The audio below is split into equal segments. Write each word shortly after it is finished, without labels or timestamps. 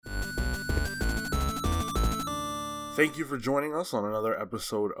Thank you for joining us on another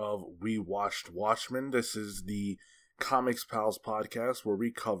episode of We Watched Watchmen. This is the Comics Pals podcast where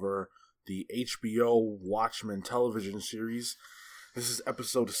we cover the HBO Watchmen television series. This is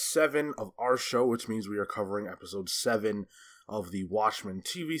episode 7 of our show, which means we are covering episode 7 of the Watchmen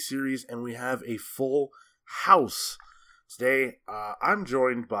TV series, and we have a full house. Today, I'm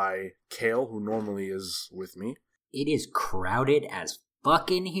joined by Kale, who normally is with me. It is crowded as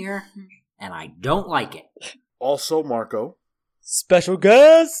fuck in here, and I don't like it. Also, Marco. Special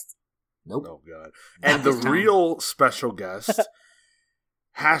guest! Nope. Oh, God. And the real special guest,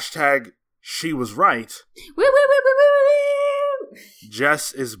 hashtag she was right. Woo, woo, woo, woo, woo, woo.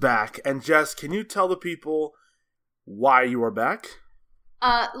 Jess is back. And Jess, can you tell the people why you are back?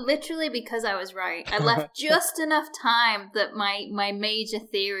 Literally because I was right. I left just enough time that my major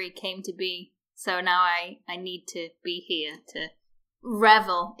theory came to be. So now I need to be here to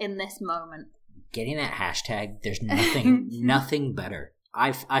revel in this moment. Getting that hashtag, there's nothing better.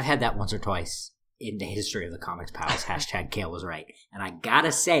 I've had that once or twice in the history of the Comics Pals. Hashtag Kale was right. And I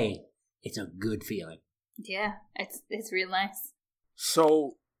gotta say, it's a good feeling. Yeah, it's real nice.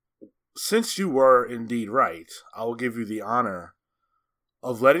 So, since you were indeed right, I will give you the honor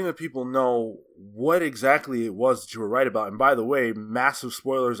of letting the people know what exactly it was that you were right about. And by the way, massive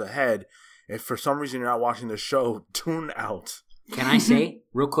spoilers ahead. If for some reason you're not watching the show, tune out. Can I say,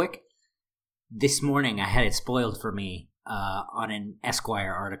 real quick, this morning I had it spoiled for me on an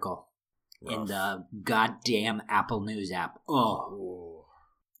Esquire article in the goddamn Apple News app. Oh.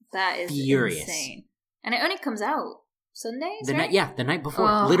 That is furious. Insane. And it only comes out Sundays, right? The night before.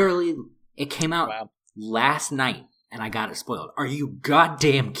 Oh. Literally, it came out last night, and I got it spoiled. Are you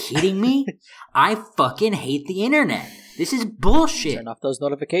goddamn kidding me? I fucking hate the internet. This is bullshit. Turn off those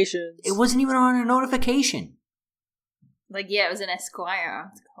notifications. It wasn't even on a notification. It was an Esquire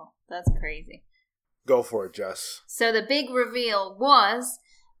article. That's crazy. Go for it, Jess. So the big reveal was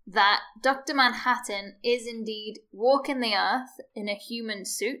that Dr. Manhattan is indeed walking the earth in a human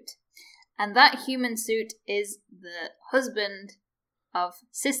suit. And that human suit is the husband of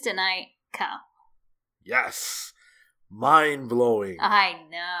Sister Knight, Cal. Yes. Mind-blowing. I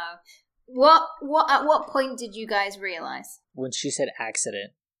know. At what point did you guys realize? When she said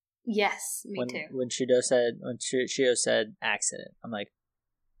accident. Yes, me too. When Shio said accident, I'm like,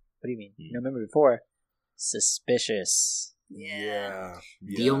 what do you mean? You remember before? Suspicious. Yeah.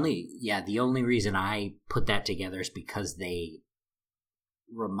 The only reason I put that together is because they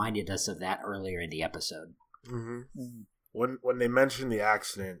reminded us of that earlier in the episode. Mm-hmm. Mm-hmm. When they mentioned the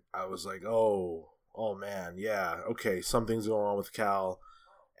accident, I was like, oh man, yeah, okay, something's going on with Cal,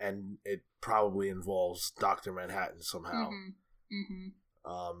 and it probably involves Dr. Manhattan somehow. Mm-hmm. Mm-hmm.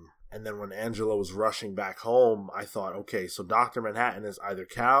 And then when Angela was rushing back home, I thought, okay, so Dr. Manhattan is either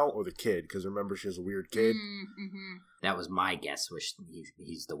Cal or the kid, because remember she has a weird kid. Mm-hmm. That was my guess, which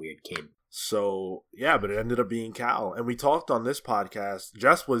he's the weird kid. So, yeah, but it ended up being Cal. And we talked on this podcast,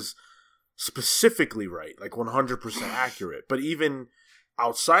 Jess was specifically right, like 100% accurate. But even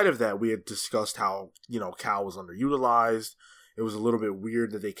outside of that, we had discussed how, Cal was underutilized. It was a little bit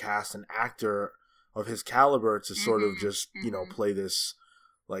weird that they cast an actor of his caliber to sort of just, play this,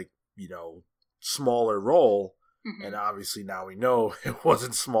 smaller role. Mm-hmm. And obviously now we know it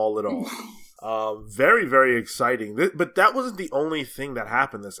wasn't small at all. Very, very exciting. But that wasn't the only thing that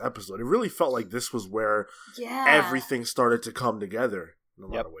happened this episode. It really felt like this was where everything started to come together in a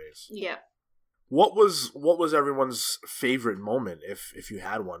lot of ways. Yeah. What was everyone's favorite moment, if you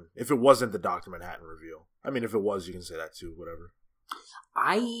had one? If it wasn't the Dr. Manhattan reveal. I mean, if it was, you can say that too, whatever.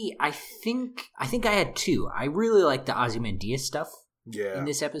 I think I had two. I really liked the Ozymandias stuff in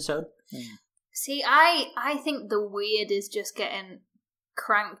this episode. See, I think the weird is just getting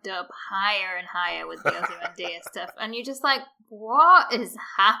cranked up higher and higher with the Ozymandias stuff. And you're just like, what is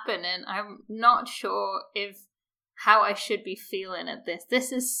happening? I'm not sure how I should be feeling at this.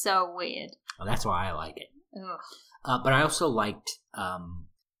 This is so weird. Well, that's why I like it. But I also liked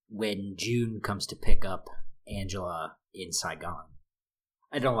when June comes to pick up Angela in Saigon.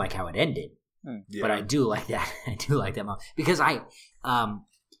 I don't like how it ended, but I do like that. I do like that because I,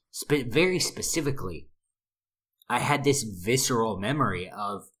 very specifically, I had this visceral memory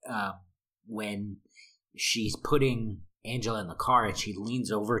of when she's putting Angela in the car and she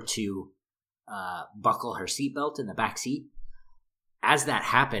leans over to buckle her seatbelt in the back seat. As that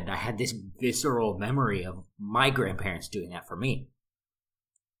happened, I had this visceral memory of my grandparents doing that for me.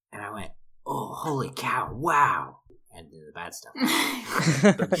 And I went, oh, holy cow, wow. And the bad stuff.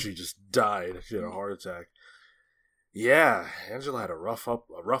 Then she just died. She had a heart attack. Yeah, Angela had a rough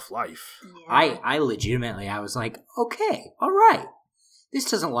life. Yeah. I legitimately, I was like, okay, all right. this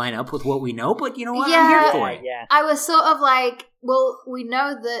doesn't line up with what we know, but you know what? Yeah, I'm here for it. Yeah. I was sort of like, well, we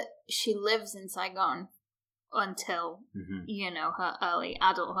know that she lives in Saigon until, her early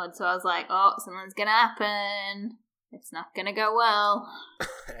adulthood. So I was like, oh, something's going to happen. It's not going to go well.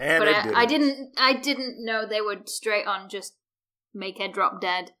 And but I didn't know they would straight on just make her drop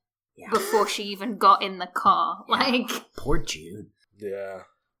dead before she even got in the car. Yeah. Like, poor June. Yeah.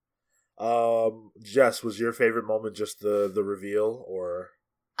 Jess, was your favorite moment just the reveal, or?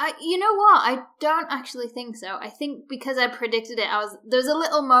 You know what? I don't actually think so. I think because I predicted it, there's a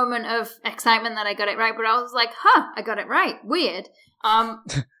little moment of excitement that I got it right, but I was like, I got it right. Weird. I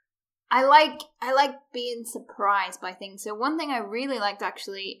like being surprised by things. So one thing I really liked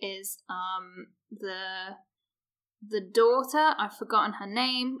actually is the daughter. I've forgotten her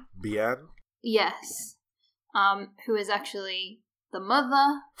name. Bian? Yes. Who is actually the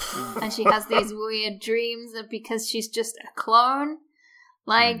mother, and she has these weird dreams of because she's just a clone.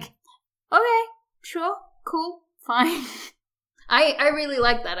 Like, okay, sure, cool, fine. I really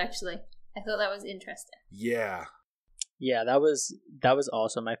like that actually. I thought that was interesting. Yeah. Yeah, that was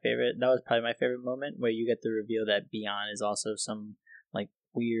also my favorite. That was probably my favorite moment where you get the reveal that Beyond is also some like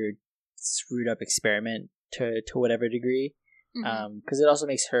weird, screwed up experiment to whatever degree. Because it also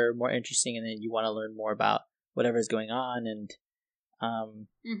makes her more interesting, and then you want to learn more about whatever's going on. And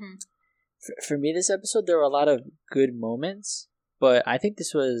for me, this episode there were a lot of good moments, but I think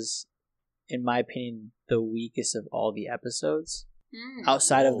this was, in my opinion, the weakest of all the episodes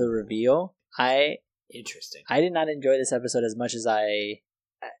outside of the reveal. Interesting. I did not enjoy this episode as much as I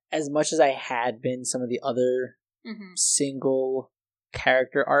had been some of the other single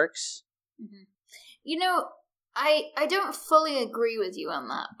character arcs. You know, I don't fully agree with you on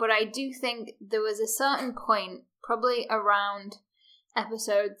that, but I do think there was a certain point, probably around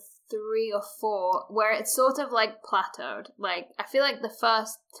episode 3 or 4, where it sort of like plateaued. Like, I feel like the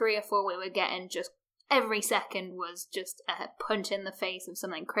first 3 or 4 we were getting just every second was just a punch in the face of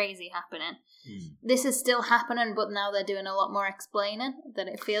something crazy happening. This is still happening, but now they're doing a lot more explaining, that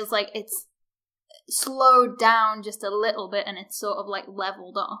it feels like it's slowed down just a little bit and it's sort of like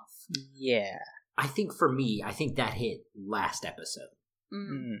leveled off. Yeah. I think for me, that hit last episode.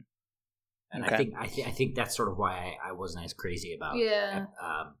 And okay. I think that's sort of why I wasn't as crazy about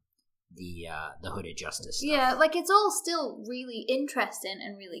the Hooded Justice stuff. Yeah, like it's all still really interesting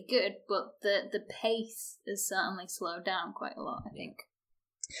and really good, but the pace is certainly slowed down quite a lot, I think.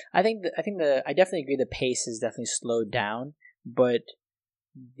 I definitely agree the pace is definitely slowed down, but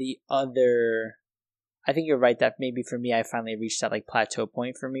I think you're right that maybe for me I finally reached that like plateau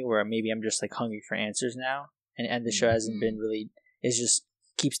point for me where maybe I'm just like hungry for answers now, and the show hasn't been really, it just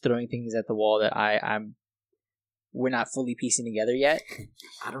keeps throwing things at the wall that we're not fully piecing together yet.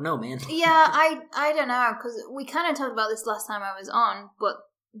 I don't know, man. Yeah, I don't know, because we kind of talked about this last time I was on, but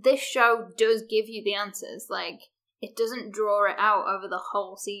this show does give you the answers. Like, it doesn't draw it out over the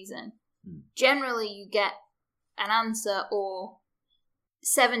whole season. Generally, you get an answer or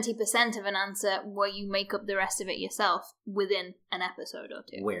 70% of an answer where you make up the rest of it yourself within an episode or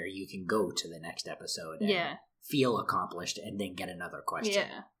 2. Where you can go to the next episode and feel accomplished and then get another question.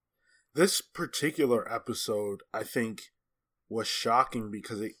 Yeah. This particular episode, I think, was shocking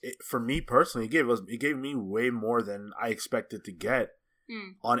because it for me personally, it gave me way more than I expected to get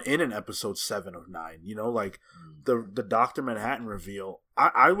in an episode 7 of 9. You know, like the Dr. Manhattan reveal.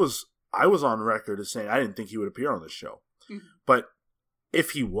 I was on record as saying I didn't think he would appear on the show, but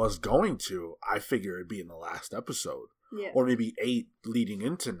if he was going to, I figure it'd be in the last episode, or maybe 8 leading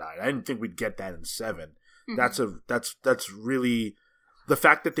into 9. I didn't think we'd get that in 7. That's really. The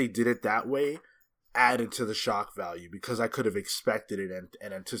fact that they did it that way added to the shock value because I could have expected it and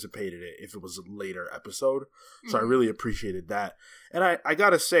anticipated it if it was a later episode. So I really appreciated that. And I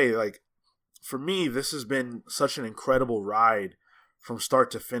gotta say, like, for me, this has been such an incredible ride from start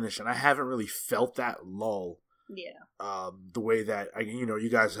to finish, and I haven't really felt that lull. Yeah. The way that you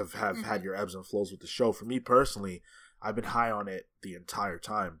guys have had your ebbs and flows with the show. For me personally, I've been high on it the entire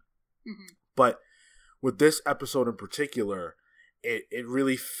time. But with this episode in particular, it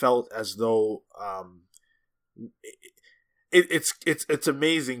really felt as though it's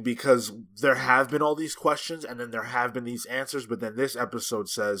amazing because there have been all these questions and then there have been these answers, but then this episode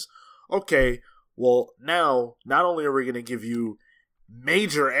says, okay, well now not only are we going to give you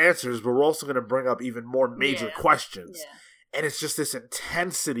major answers, but we're also going to bring up even more major questions. And it's just this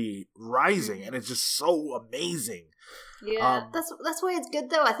intensity rising, and it's just so amazing. Yeah, that's why it's good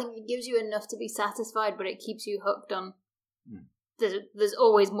though. I think it gives you enough to be satisfied, but it keeps you hooked on. There's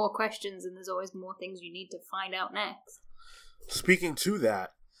always more questions, and there's always more things you need to find out next. Speaking to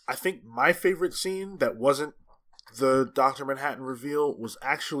that, I think my favorite scene that wasn't the Dr. Manhattan reveal was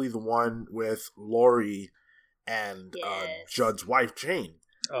actually the one with Laurie and Judd's wife, Jane.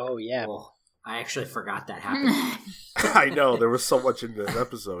 Oh, yeah. Well, I actually forgot that happened. I know, there was so much in this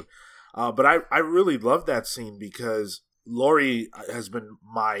episode. But I really love that scene because Laurie has been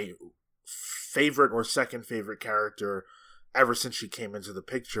my favorite or second favorite character ever since she came into the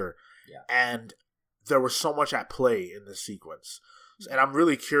picture. Yeah. And there was so much at play in this sequence. And I'm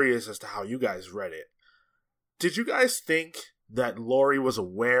really curious as to how you guys read it. Did you guys think that Laurie was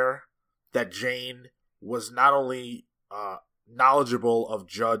aware that Jane was not only knowledgeable of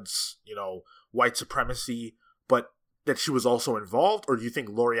Judd's, white supremacy, but that she was also involved? Or do you think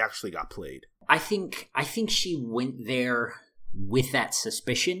Laurie actually got played? I think she went there with that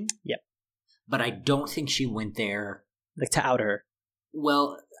suspicion. Yep. But I don't think she went there to out her.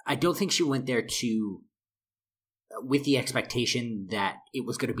 Well, I don't think she went there with the expectation that it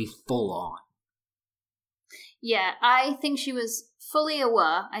was going to be full on. Yeah, I think she was fully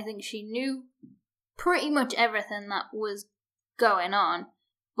aware. I think she knew pretty much everything that was going on,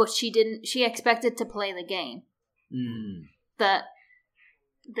 but she expected to play the game. That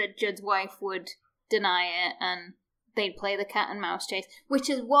Judd's wife would deny it and they'd play the cat and mouse chase, which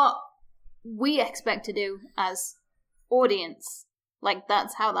is what we expect to do as audience. Like,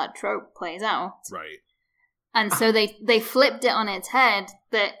 that's how that trope plays out. Right. And so they flipped it on its head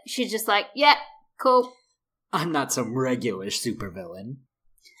that she's just like, yeah, cool. I'm not some regular supervillain.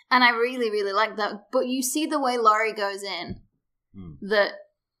 And I really, really like that. But you see the way Laurie goes in, that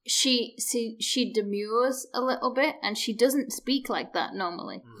she demurs a little bit, and she doesn't speak like that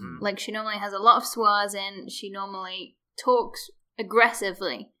normally. Mm-hmm. Like, she normally has a lot of swears in, she normally talks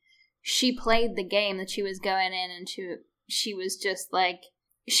aggressively. She played the game that she was going in, and she was just like,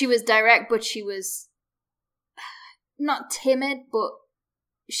 she was direct, but she was not timid, but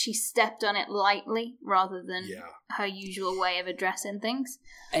she stepped on it lightly rather than her usual way of addressing things.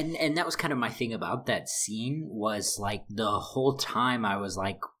 And that was kind of my thing about that scene, was like the whole time I was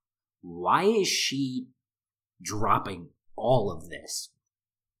like, why is she dropping all of this?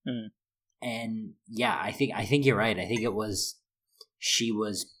 And yeah, I think you're right. I think it was, she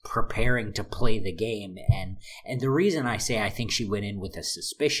was preparing to play the game, and the reason I say I think she went in with a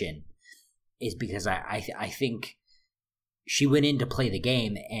suspicion is because I think she went in to play the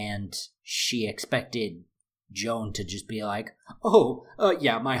game, and she expected Joan to just be like,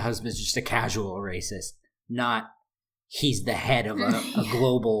 yeah, my husband's just a casual racist, not he's the head of a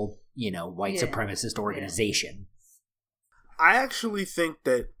global, white supremacist organization. I actually think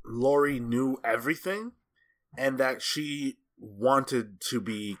that Laurie knew everything and that she wanted to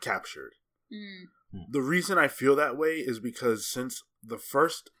be captured. The reason I feel that way is because since the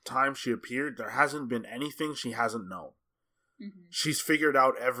first time she appeared, there hasn't been anything she hasn't known. Mm-hmm. She's figured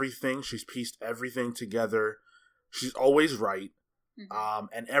out everything. She's pieced everything together. She's always right. Mm-hmm.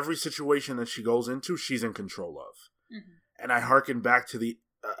 And every situation that she goes into, she's in control of. Mm-hmm. And I hearken back to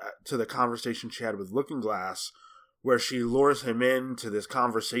the conversation she had with Looking Glass, where she lures him into this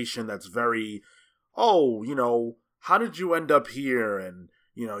conversation that's very, how did you end up here? And,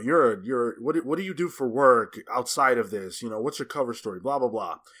 what do you do for work outside of this? What's your cover story? Blah, blah,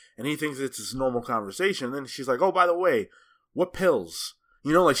 blah. And he thinks it's this normal conversation. And then she's like, oh, by the way, what pills?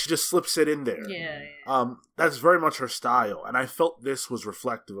 She just slips it in there. Yeah. That's very much her style. And I felt this was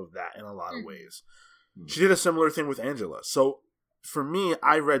reflective of that in a lot of ways. She did a similar thing with Angela. So for me,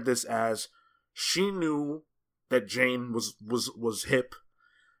 I read this as she knew that Jane was hip.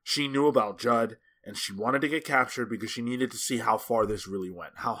 She knew about Judd. And she wanted to get captured because she needed to see how far this really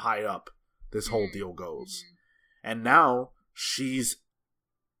went, how high up this whole deal goes. And now she's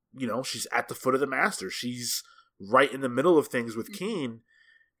at the foot of the master. She's right in the middle of things with Keen.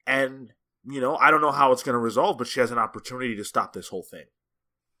 And, I don't know how it's going to resolve, but she has an opportunity to stop this whole thing.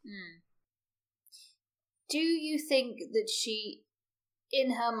 Do you think that she,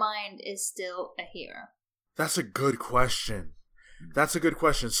 in her mind, is still a hero? That's a good question.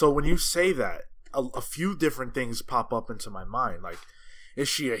 So when you say that, a few different things pop up into my mind. Like, is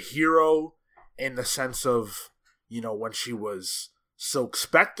she a hero in the sense of, when she was Silk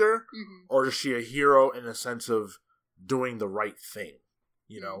Spectre? Mm-hmm. Or is she a hero in the sense of doing the right thing?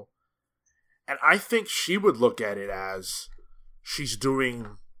 And I think she would look at it as she's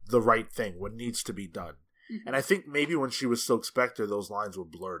doing the right thing, what needs to be done. Mm-hmm. And I think maybe when she was Silk Spectre, those lines were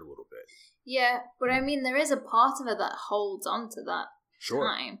blurred a little bit. Yeah, but I mean, there is a part of her that holds on to that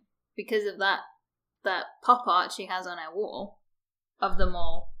time because of that pop art she has on her wall of them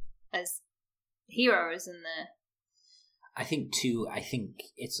all as heroes in the... I think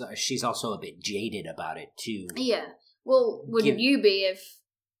it's she's also a bit jaded about it too. Yeah. Well, wouldn't you be if,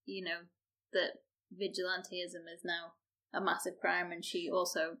 that vigilantism is now a massive crime, and she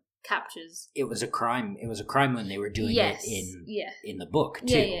also captures. It was a crime. It was a crime when they were doing it in the book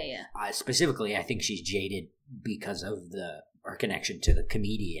too. Yeah. Specifically, I think she's jaded because of our connection to the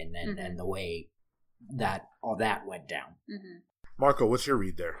comedian and the way that all that went down. Mm-hmm. Marco, what's your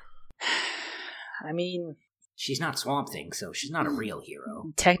read there? I mean, she's not Swamp Thing, so she's not a real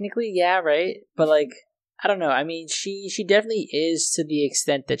hero. Technically, yeah, right? But, like, I don't know. I mean, she definitely is, to the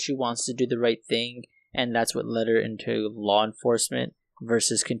extent that she wants to do the right thing, and that's what led her into law enforcement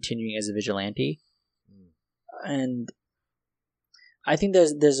versus continuing as a vigilante. And I think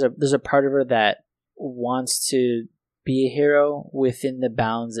there's a part of her that wants to be a hero within the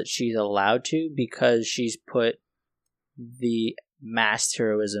bounds that she's allowed to, because she's put the masked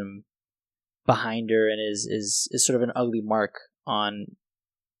heroism behind her and is sort of an ugly mark on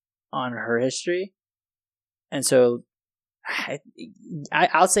her history. And so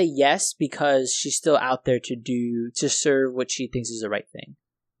I'll say yes, because she's still out there to serve what she thinks is the right thing.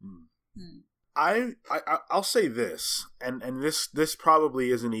 I'll say this, and this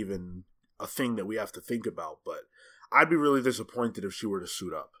probably isn't even a thing that we have to think about, but I'd be really disappointed if she were to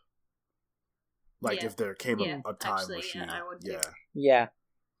suit up. Like, if there came a time where she... I would do. Yeah.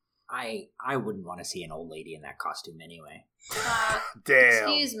 I wouldn't want to see an old lady in that costume anyway. Damn.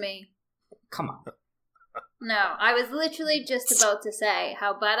 Excuse me. Come on. No, I was literally just about to say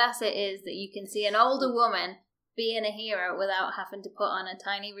how badass it is that you can see an older woman being a hero without having to put on a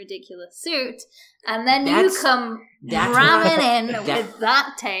tiny ridiculous suit, and then you come ramming in with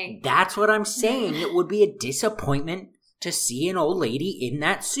that take. That's what I'm saying. It would be a disappointment to see an old lady in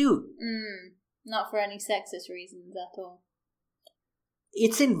that suit. Not for any sexist reasons at all.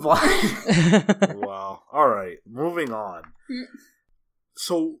 It's involved. Wow. All right. Moving on.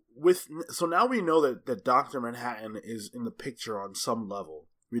 So now we know that Dr. Manhattan is in the picture on some level.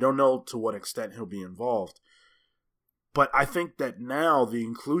 We don't know to what extent he'll be involved. But I think that now the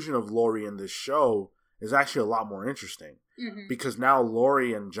inclusion of Laurie in this show is actually a lot more interesting. Mm-hmm. Because now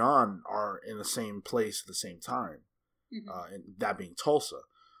Laurie and John are in the same place at the same time. Mm-hmm. And that being Tulsa.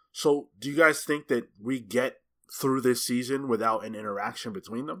 So do you guys think that we get through this season without an interaction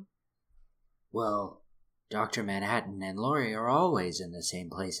between them? Well, Dr. Manhattan and Laurie are always in the same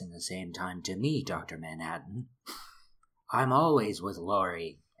place in the same time to me, Dr. Manhattan. I'm always with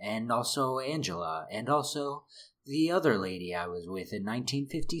Laurie, and also Angela, and also the other lady I was with in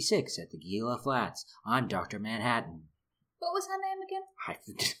 1956 at the Gila Flats. I'm Dr. Manhattan. What was her name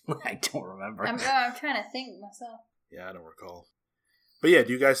again? I don't remember. I'm trying to think myself. Yeah, I don't recall. But yeah,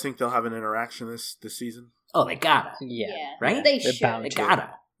 do you guys think they'll have an interaction this season? Oh, they gotta. Yeah. Right? They should. Bound they to. gotta.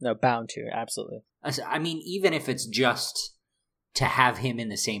 No, bound to. Absolutely. I mean, even if it's just to have him in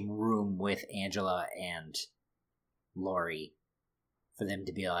the same room with Angela and Laurie, for them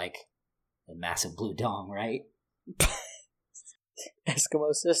to be like the massive blue dong, right?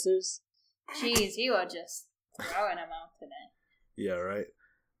 Eskimo sisters? Jeez, you are just throwing them out today. Yeah, right.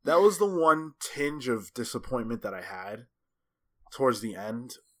 That was the one tinge of disappointment that I had towards the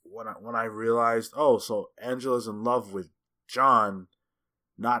end when I realized, oh, so Angela's in love with John,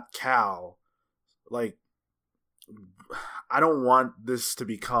 not Cal. Like, I don't want this to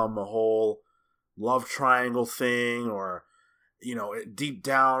become a whole love triangle thing, or, you know, deep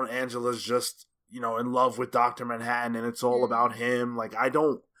down Angela's just, you know, in love with Dr. Manhattan and it's all about him. Like, I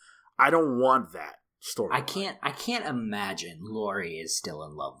don't want that story. I can't imagine Laurie is still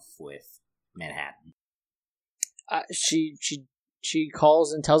in love with Manhattan. She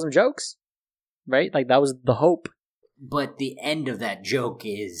calls and tells him jokes, right? Like, that was the hope. But the end of that joke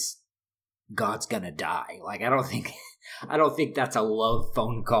is God's gonna die. Like, I don't think that's a love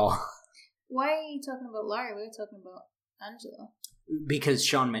phone call. Why are you talking about Laurie? We were talking about Angela. Because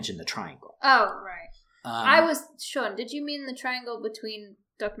Sean mentioned the triangle. Oh, right. Sean, did you mean the triangle between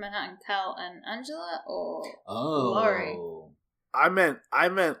Dr. Manhattan, Cal, and Angela, or Laurie? I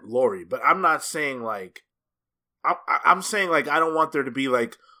meant Laurie, but I'm not saying like I'm saying like I don't want there to be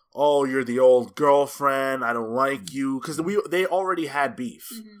like, oh, you're the old girlfriend, I don't like you, because they already had beef.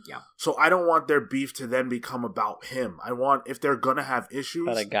 Mm-hmm. Yeah. So I don't want their beef to then become about him. I want, if they're gonna have issues,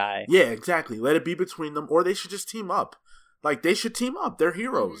 about a guy. Yeah, exactly. Let it be between them, or they should just team up. Like, they should team up. They're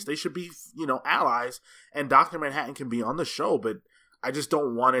heroes. Mm-hmm. They should be, you know, allies. And Dr. Manhattan can be on the show, but I just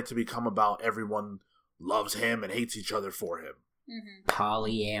don't want it to become about everyone loves him and hates each other for him. Mm-hmm.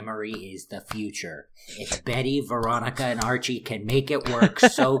 Polyamory is the future. If Betty, Veronica, and Archie can make it work,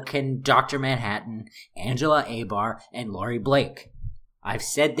 so can Dr. Manhattan, Angela Abar, and Laurie Blake. I've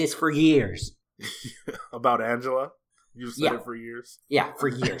said this for years. About Angela? You've said it for years? Yeah, for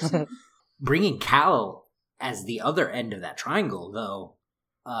years. Bringing Cal as the other end of that triangle, though,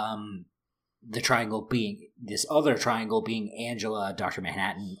 the triangle being this other triangle being Angela, Dr.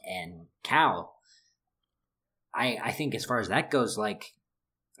 Manhattan, and Cal. I think as far as that goes, like,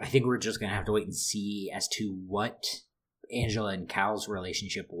 I think we're just gonna have to wait and see as to what Angela and Cal's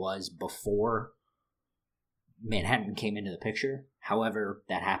relationship was before Manhattan came into the picture. However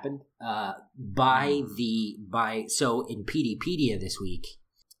that happened. So in PDpedia this week,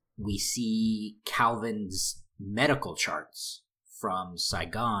 we see Calvin's medical charts from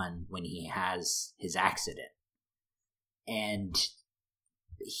Saigon when he has his accident. And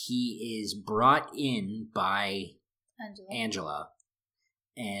he is brought in by Angela.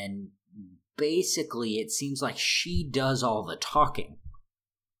 And basically it seems like she does all the talking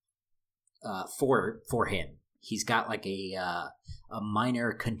for him. He's got like a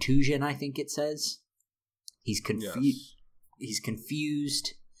minor contusion, I think it says. He's confused. Yes. He's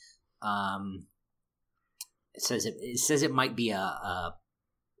confused. It says it might be a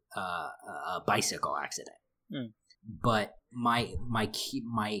bicycle accident. But my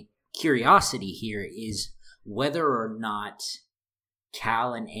curiosity here is whether or not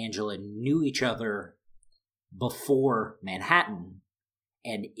Cal and Angela knew each other before Manhattan,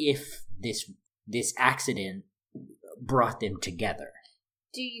 and if this accident brought them together.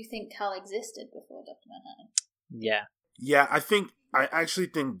 Do you think Cal existed before Dr. Manhattan? Yeah. Yeah, I actually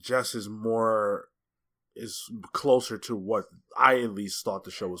think Jess is closer to what I at least thought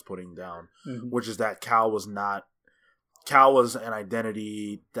the show was putting down, which is that Cal was an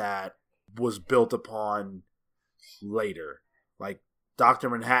identity that was built upon later. Like, Dr.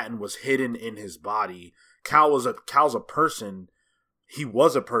 Manhattan was hidden in his body. Cal's a person. He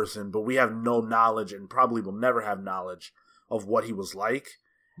was a person, but we have no knowledge and probably will never have knowledge of what he was like.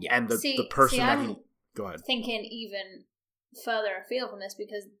 Yeah. And the person that he... Go ahead. Thinking even further afield from this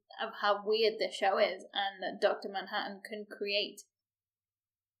because of how weird this show is, and that Dr. Manhattan can create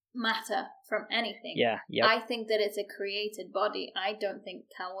matter from anything. Yeah, yep. I think that it's a created body. I don't think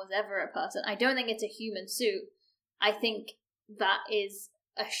Cal was ever a person. I don't think it's a human suit. I think that is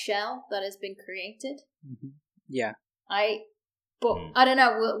a shell that has been created. Yeah. But I don't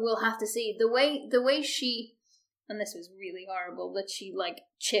know. We'll have to see the way she, and this was really horrible, that she like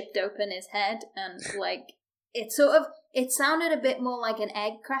chipped open his head and like it sounded a bit more like an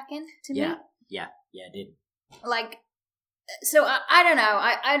egg cracking to me. Yeah, it did. Like, so I don't know.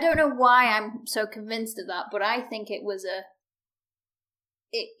 I don't know why I'm so convinced of that, but I think it was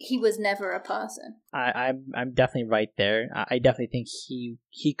he was never a person. I'm definitely right there. I definitely think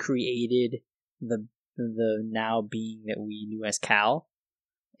he created the now being that we knew as Cal,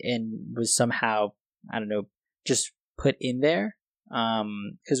 and was somehow, I don't know, just put in there.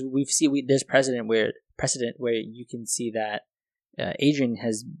 Because there's precedent where you can see that Adrian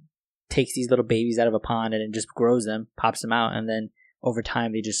takes these little babies out of a pond and just grows them, pops them out, and then over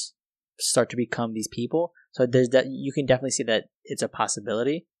time they just start to become these people. So there's that. You can definitely see that it's a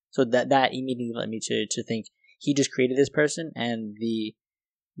possibility. So that immediately led me to think he just created this person, and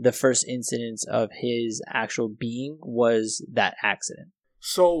the first incidence of his actual being was that accident.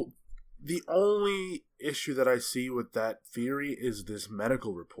 So the only issue that I see with that theory is this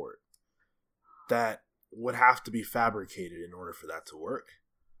medical report that would have to be fabricated in order for that to work.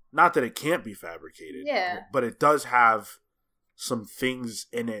 Not that it can't be fabricated, but it does have some things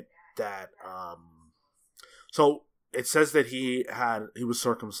in it that so it says that he was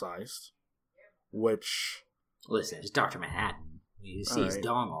circumcised, which, listen, it's Dr. Manhattan. You see his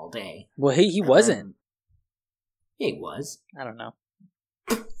dong all day. Well, he wasn't. He was. I don't know.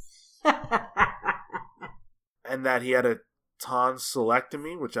 And that he had a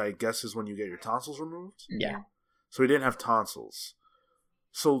tonsillectomy, which I guess is when you get your tonsils removed. Yeah. So he didn't have tonsils.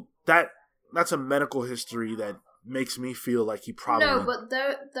 So that's a medical history that makes me feel like he probably... No, but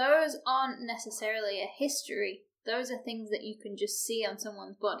those aren't necessarily a history. Those are things that you can just see on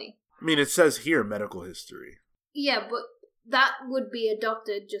someone's body. I mean, it says here medical history. Yeah, but that would be a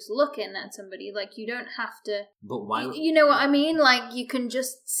doctor just looking at somebody. Like, you don't have to... But why... You know what I mean? Like, you can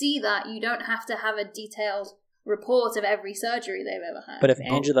just see that. You don't have to have a detailed report of every surgery they've ever had. But if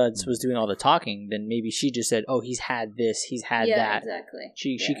Angela was doing all the talking, then maybe she just said, "Oh, he's had this, he's had that." Yeah, exactly.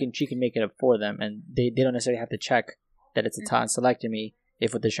 She can make it up for them, and they don't necessarily have to check that it's a tonsillectomy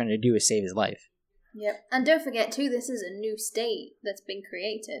if what they're trying to do is save his life. Yep, and don't forget too, this is a new state that's been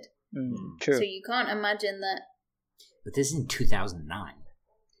created. True. So you can't imagine that. But this is in 2009.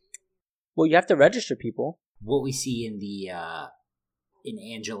 Well, you have to register people. What we see in the in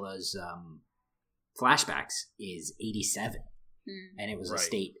Angela's flashbacks is 87, and it was a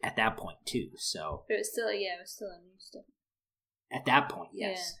state at that point too. So it was still a new state. At that point,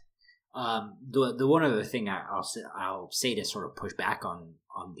 yes. The one other thing I'll say to sort of push back on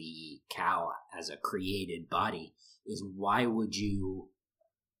the cow as a created body is why would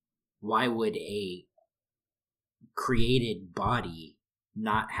a created body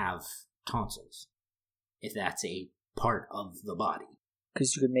not have tonsils if that's a part of the body?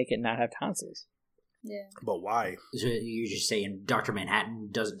 Because you could make it not have tonsils. Yeah. But why? So you're just saying Dr. Manhattan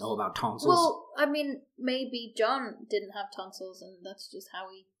doesn't know about tonsils? Well, I mean, maybe John didn't have tonsils, and that's just how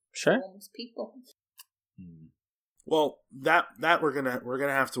he forms people. Well, that we're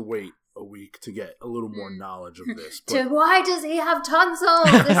gonna have to wait a week to get a little more knowledge of this. But why does he have tonsils?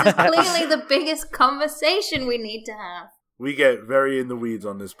 This is clearly the biggest conversation we need to have. We get very in the weeds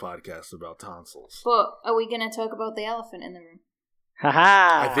on this podcast about tonsils. But are we going to talk about the elephant in the room?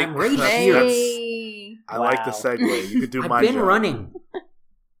 Haha! I think I'm right here. I like the segue. You could do my I've been job. running.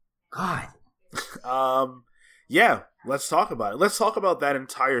 God. Yeah, let's talk about it. Let's talk about that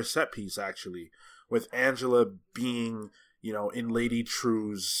entire set piece, actually, with Angela being, in Lady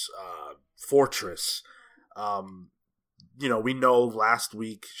True's fortress. We know last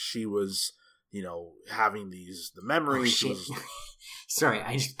week she was, having the memories. Oh, shit. Sorry,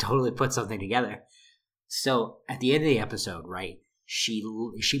 I just totally put something together. So at the end of the episode, right, she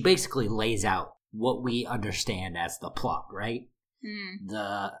basically lays out what we understand as the plot, right?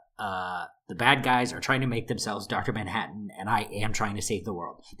 The bad guys are trying to make themselves Dr. Manhattan, and I am trying to save the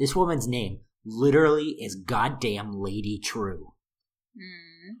world. This woman's name literally is goddamn Lady True.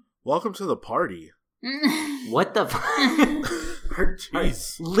 Welcome to the party. What the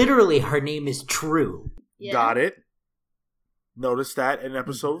literally, her name is True. Yeah. Got it. Noticed that in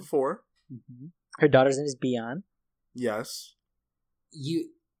episode 4. Mm-hmm. Her daughter's name is Beyond. Yes.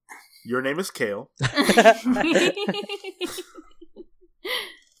 Your name is Kale.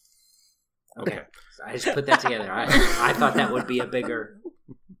 Okay. So I just put that together. I thought that would be a bigger...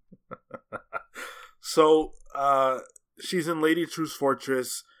 So, she's in Lady True's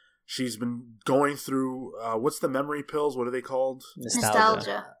fortress. She's been going through, what's the memory pills? What are they called?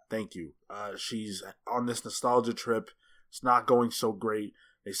 Nostalgia. Thank you. She's on this nostalgia trip. It's not going so great.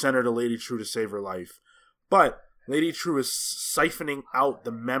 They send her to Lady True to save her life. But Lady True is siphoning out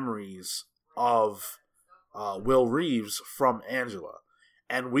the memories of Will Reeves from Angela.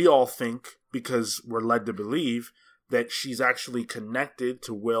 And we all think, because we're led to believe, that she's actually connected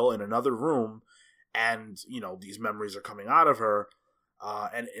to Will in another room. And, these memories are coming out of her.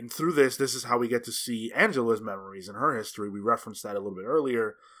 And through this is how we get to see Angela's memories and her history. We referenced that a little bit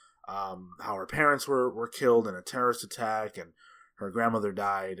earlier. How her parents were killed in a terrorist attack, and her grandmother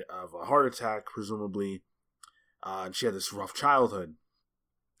died of a heart attack, presumably. And she had this rough childhood.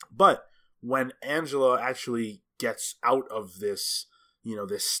 But when Angela actually gets out of this,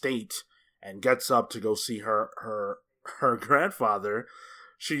 this state and gets up to go see her grandfather,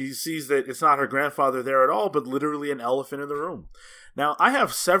 she sees that it's not her grandfather there at all, but literally an elephant in the room. Now, I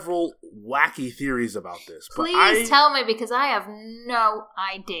have several wacky theories about this. Please tell me, because I have no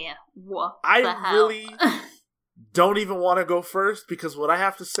idea what the hell. I really don't even want to go first, because what I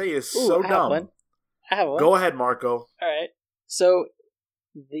have to say is so dumb. I have one. Go ahead, Marco. All right. So,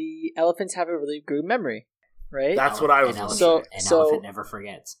 the elephants have a really good memory, right? That's what I was going to say. An elephant never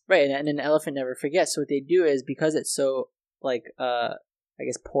forgets. Right, and an elephant never forgets. So what they do is, because it's so,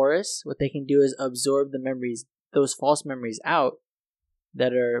 porous, what they can do is absorb the memories, those false memories out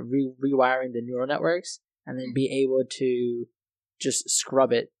that are rewiring the neural networks, and then be able to just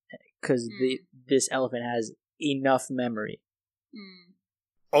scrub it, because this elephant has enough memory.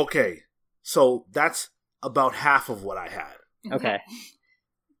 Okay, so that's about half of what I had. Okay.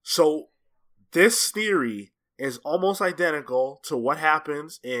 So this theory is almost identical to what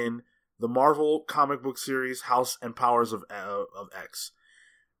happens in the Marvel comic book series House and Powers of X,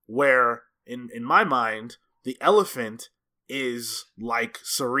 where in my mind the elephant is like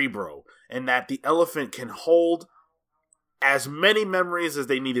Cerebro, and that the elephant can hold as many memories as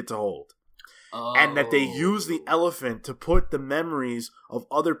they need it to hold. And that they use the elephant to put the memories of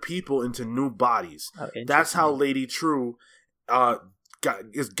other people into new bodies. That's how Lady True got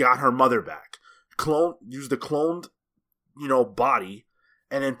her mother back. Used the cloned, body,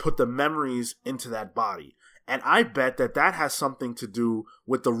 and then put the memories into that body. And I bet that has something to do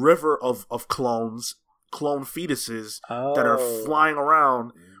with the river of clone fetuses that are flying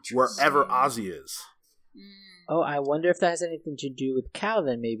around wherever Ozzy is. Oh, I wonder if that has anything to do with Cal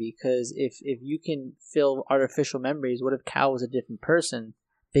then, maybe, because if you can fill artificial memories, what if Cal was a different person?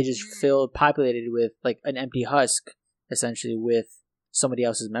 They just populated with like an empty husk, essentially, with somebody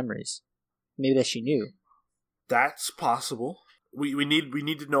else's memories. Maybe that she knew. That's possible. We need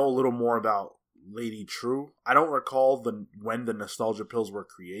to know a little more about Lady True. I don't recall when the nostalgia pills were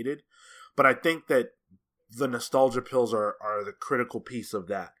created, but I think that the nostalgia pills are the critical piece of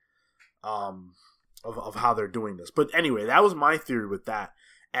that, of how they're doing this. But anyway, that was my theory with that,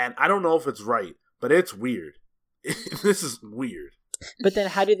 and I don't know if it's right, but it's weird. This is weird. But then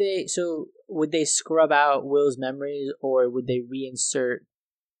how do they... So would they scrub out Will's memories, or would they reinsert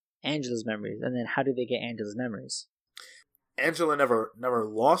Angela's memories? And then how do they get Angela's memories? Angela never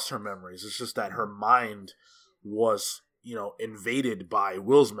lost her memories. It's just that her mind was, invaded by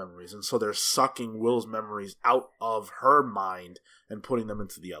Will's memories. And so they're sucking Will's memories out of her mind and putting them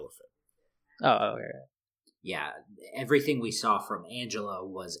into the elephant. Oh, okay. Yeah, everything we saw from Angela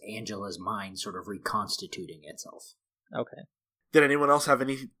was Angela's mind sort of reconstituting itself. Okay. Did anyone else have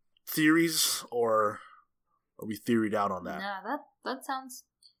any theories, or are we theoried out on that? No, that sounds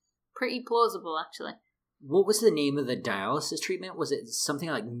pretty plausible, actually. What was the name of the dialysis treatment? Was it something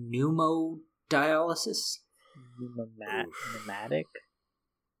like pneumodialysis? Pneumatic?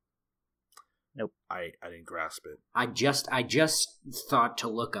 Nope. I didn't grasp it. I just thought to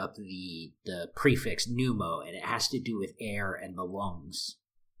look up the prefix pneumo, and it has to do with air and the lungs.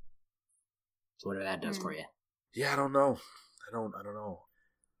 So whatever that does for you. Yeah, I don't know. I don't know.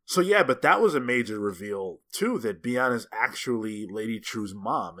 So yeah, but that was a major reveal too, that Bian is actually Lady True's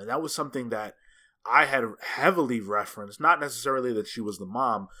mom, and that was something that I had heavily referenced. Not necessarily that she was the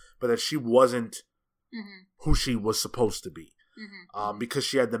mom, but that she wasn't who she was supposed to be. Because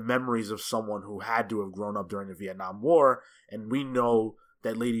she had the memories of someone who had to have grown up during the Vietnam War, and we know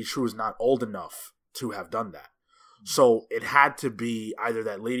that Lady True is not old enough to have done that. So it had to be either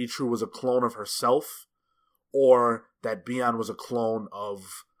that Lady True was a clone of herself, or that Bian was a clone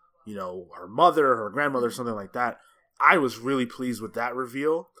of, her mother, her grandmother, something like that. I was really pleased with that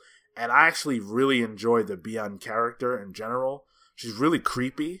reveal, and I actually really enjoyed the Bian character in general. She's really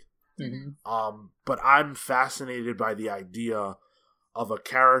creepy. But I'm fascinated by the idea of a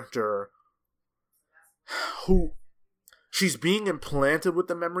character who she's being implanted with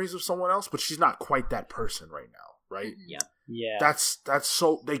the memories of someone else, but she's not quite that person right now, right? Yeah. That's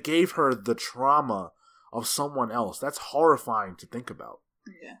so they gave her the trauma of someone else. That's horrifying to think about.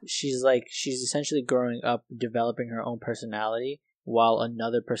 Yeah. She's essentially growing up, developing her own personality, while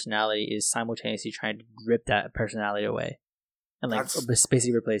another personality is simultaneously trying to rip that personality away. And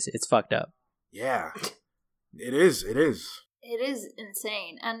basically replace it. It's fucked up. Yeah. It is. It is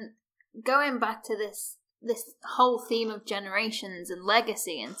insane. And going back to this whole theme of generations and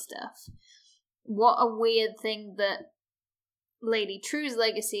legacy and stuff, what a weird thing that Lady True's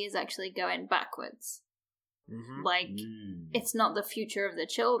legacy is actually going backwards. It's not the future of the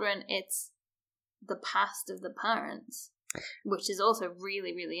children, it's the past of the parents, which is also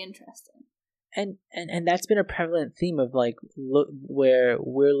really, really interesting. And that's been a prevalent theme of where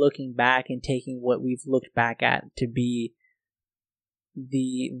we're looking back and taking what we've looked back at to be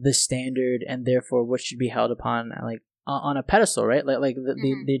the standard, and therefore what should be held upon on a pedestal, right?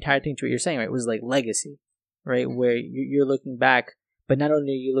 The entire thing to what you're saying, right, was like legacy, right? Where you're looking back, but not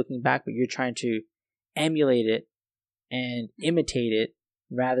only are you looking back, but you're trying to emulate it and imitate it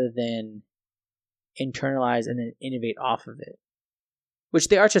rather than internalize and then innovate off of it, which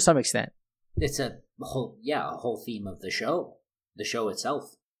they are to some extent. It's a whole theme of the show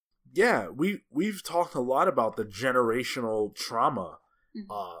itself. Yeah, we've talked a lot about the generational trauma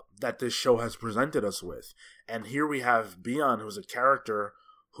that this show has presented us with, and here we have Bian, who's a character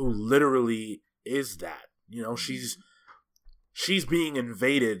who literally is that. She's being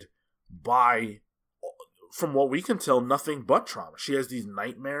invaded by, from what we can tell, nothing but trauma. She has these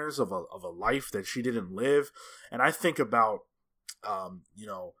nightmares of a life that she didn't live, and I think about,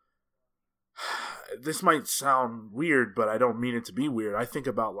 this might sound weird, but I don't mean it to be weird. I think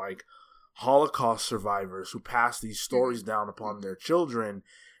about Holocaust survivors who pass these stories down upon their children,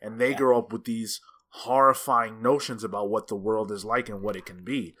 and they grow up with these horrifying notions about what the world is like and what it can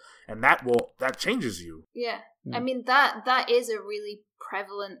be, and that changes you. Yeah. I mean, that is a really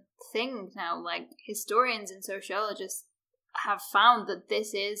prevalent thing now. Historians and sociologists have found that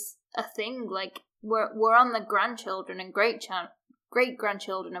this is a thing. We're on the grandchildren and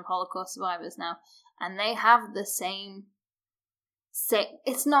great-grandchildren of Holocaust survivors now, and they have the same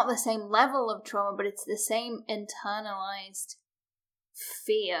it's not the same level of trauma, but it's the same internalized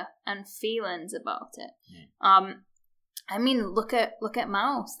fear and feelings about it. I mean, look at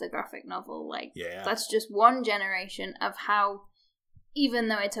Mouse, the graphic novel. That's just one generation of how, even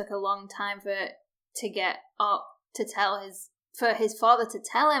though it took a long time for his father to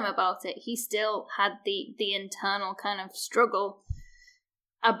tell him about it, he still had the internal kind of struggle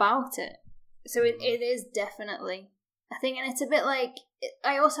about it. So it is definitely a thing, and it's a bit like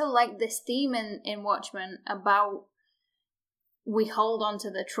I also like this theme in Watchmen about we hold on to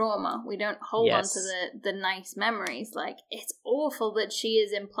the trauma. We don't hold on to the nice memories. Like, it's awful that she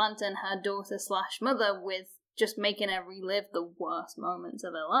is implanting her daughter/mother with just making her relive the worst moments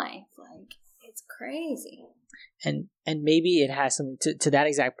of her life. Like, it's crazy. And maybe it has something to that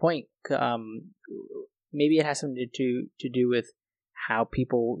exact point. Maybe it has something to do with how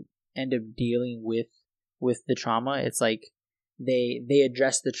people end up dealing with the trauma. It's like they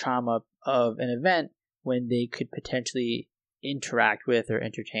address the trauma of an event when they could potentially interact with or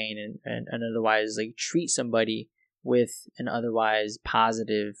entertain and otherwise like treat somebody with an otherwise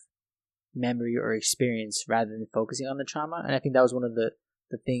positive memory or experience rather than focusing on the trauma. And I think that was one of the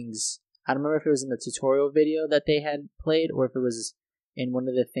things. I don't remember if it was in the tutorial video that they had played or if it was in one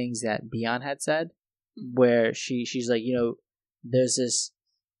of the things that Beyond had said, where she's like, there's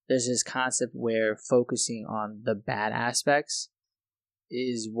this concept where focusing on the bad aspects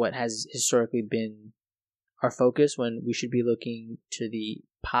is what has historically been our focus, when we should be looking to the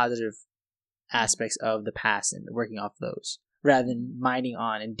positive aspects of the past and working off those rather than mining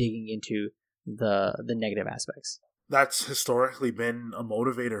on and digging into the negative aspects. That's historically been a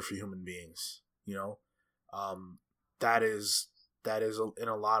motivator for human beings. That is in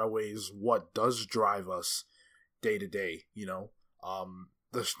a lot of ways what does drive us day to day.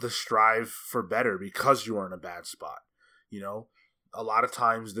 The strive for better because you are in a bad spot. A lot of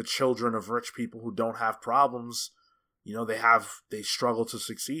times the children of rich people who don't have problems, they struggle to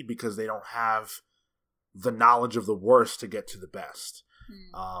succeed because they don't have the knowledge of the worst to get to the best.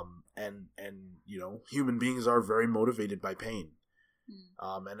 And human beings are very motivated by pain.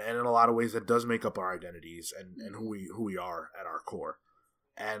 And in a lot of ways that does make up our identities and who we are at our core.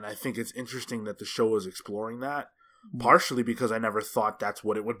 And I think it's interesting that the show is exploring that, partially because I never thought that's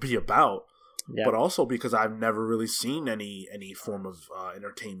what it would be about. Yeah. But also because I've never really seen any form of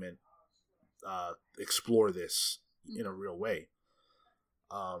entertainment explore this in a real way.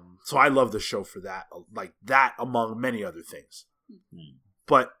 So I love the show for that, like that among many other things.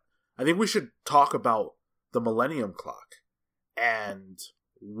 But I think we should talk about the Millennium Clock and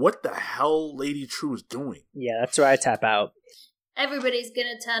what the hell Lady True is doing. Yeah, that's where I tap out. Everybody's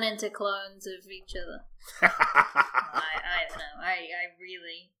gonna turn into clones of each other. I don't know.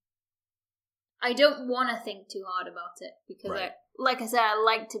 I don't want to think too hard about it because, like I said, I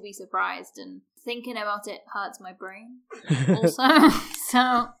like to be surprised, and thinking about it hurts my brain also.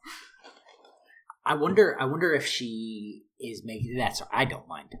 So I wonder if she is making that's. I don't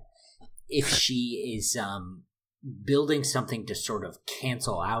mind if she is building something to sort of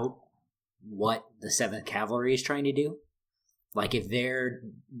cancel out what the 7th Cavalry is trying to do. Like if they're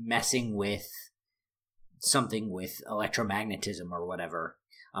messing with something with electromagnetism or whatever,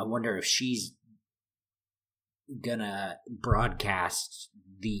 I wonder if she's gonna broadcast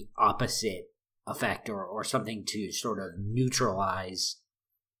the opposite effect or something to sort of neutralize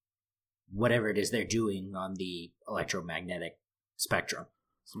whatever it is they're doing on the electromagnetic spectrum.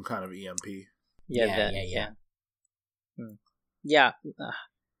 Some kind of EMP. Yeah. Yeah.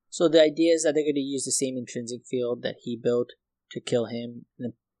 So the idea is that they're going to use the same intrinsic field that he built to kill him and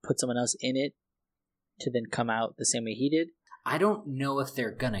then put someone else in it to then come out the same way he did. I don't know if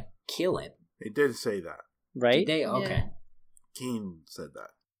they're going to kill him. They did say that. Right? Did they? Okay. Yeah. Keen said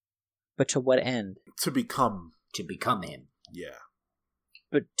that. But to what end? To become him. Yeah.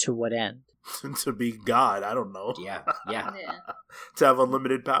 But to what end? To be God, I don't know. Yeah. To have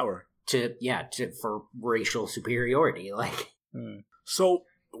unlimited power. For racial superiority, like. So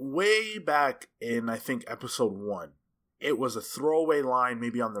way back in, I think, episode 1, it was a throwaway line,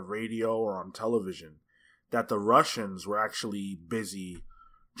 maybe on the radio or on television, that the Russians were actually busy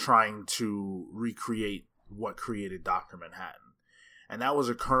trying to recreate what created Dr. Manhattan. And that was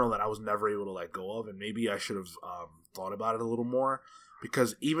a kernel that I was never able to let go of, and maybe I should have thought about it a little more,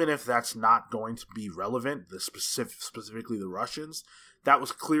 because even if that's not going to be relevant, specifically the Russians, that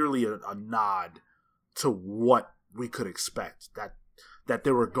was clearly a nod to what we could expect, that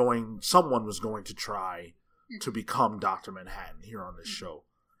someone was going to try to become Dr. Manhattan here on this show.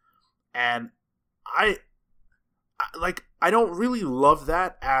 And I don't really love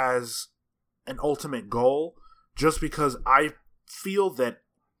that as an ultimate goal, just because I feel that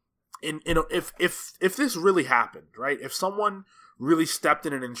if this really happened, right? If someone really stepped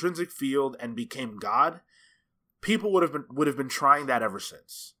in an intrinsic field and became God, people would have been trying that ever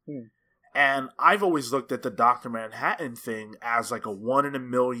since. And I've always looked at the Dr. Manhattan thing as like a 1 in a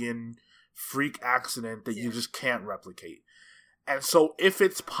million freak accident that you just can't replicate. And so if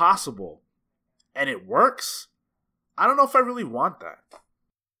it's possible and it works, I don't know if I really want that.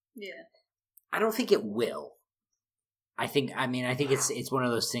 Yeah. I don't think it will. I think it's one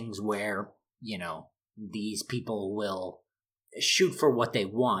of those things where, these people will shoot for what they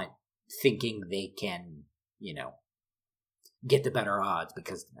want, thinking they can, get the better odds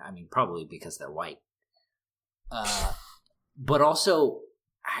probably because they're white. But also,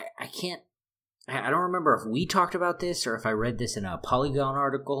 I don't remember if we talked about this or if I read this in a Polygon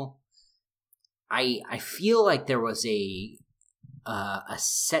article. I feel like there was a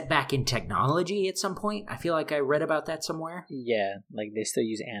setback in technology at some point. I feel like I read about that somewhere. Yeah, like they still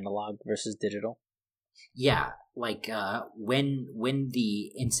use analog versus digital. Yeah, like when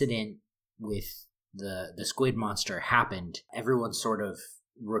the incident with the squid monster happened, everyone sort of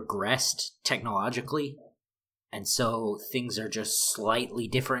regressed technologically. And so things are just slightly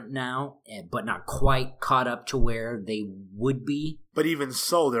different now, but not quite caught up to where they would be. But even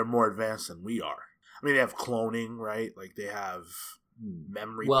so, they're more advanced than we are. I mean, they have cloning, right? Like they have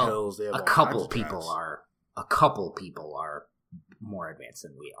memory pills. They have a couple people are more advanced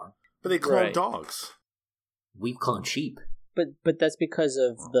than we are. But they clone dogs. We clone sheep. But that's because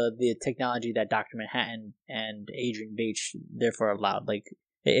of the technology that Dr. Manhattan and Adrian Bates therefore allowed. Like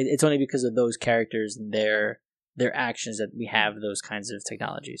it's only because of those characters and their actions that we have those kinds of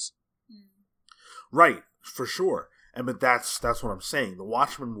technologies. Right, for sure. But that's what I'm saying. The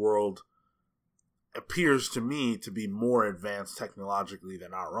Watchmen world appears to me to be more advanced technologically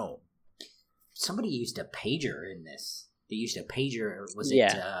than our own. Somebody used a pager in this. They used a pager. Was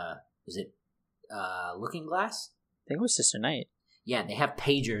it Looking Glass? I think it was Sister Night. Yeah, they have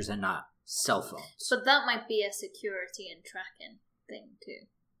pagers and not cell phones. But that might be a security and tracking thing too.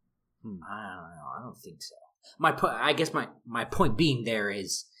 I don't know. I don't think so. I guess my point being there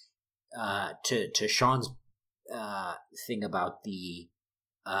is to Sean's thing about the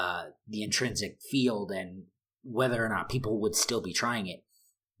intrinsic field and whether or not people would still be trying it.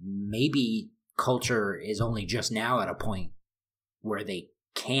 Maybe culture is only just now at a point where they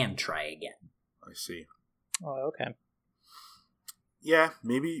can try again. I see. Oh, okay. Yeah,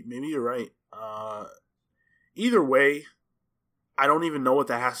 maybe you're right. Either way, I don't even know what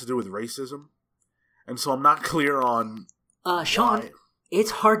that has to do with racism. And so I'm not clear on Sean, why.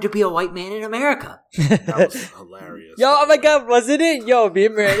 It's hard to be a white man in America. That was hilarious. Yo, oh my god, wasn't it? Yo, me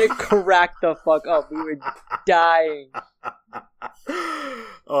and Miranda cracked the fuck up. We were dying.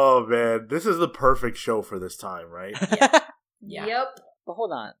 Oh man, this is the perfect show for this time, right? Yeah. Yep. But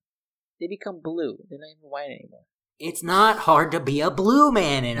hold on. They become blue. They're not even white anymore. It's not hard to be a blue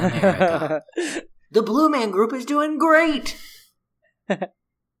man in America. The Blue Man Group is doing great.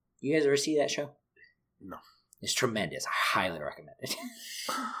 You guys ever see that show? No. It's tremendous. I highly recommend it.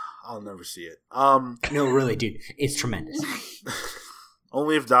 I'll never see it. No, really, dude. It's tremendous.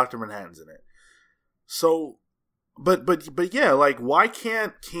 Only if Dr. Manhattan's in it. So, but yeah, like, why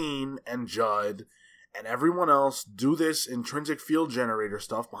can't Kane and Judd and everyone else do this intrinsic field generator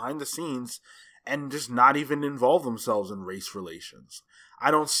stuff behind the scenes and just not even involve themselves in race relations?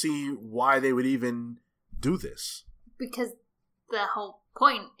 I don't see why they would even do this. Because the whole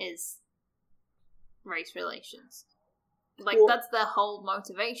point is race relations. Like, that's their whole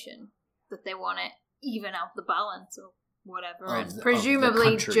motivation. That they want to even out the balance or whatever. And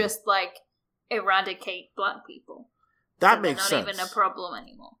presumably just, like, eradicate black people. That makes sense. They're not even a problem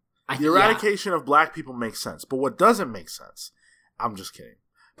anymore. The eradication of black people makes sense. But what doesn't make sense... I'm just kidding.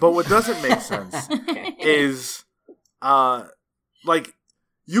 But what doesn't make sense is... like,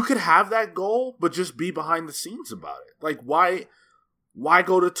 you could have that goal, but just be behind the scenes about it. Like, why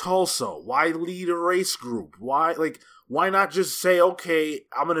go to Tulsa? Why lead a race group? Why not just say, okay,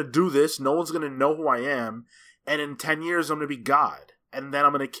 I'm going to do this. No one's going to know who I am. And in 10 years, I'm going to be God. And then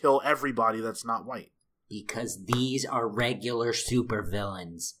I'm going to kill everybody that's not white. Because these are regular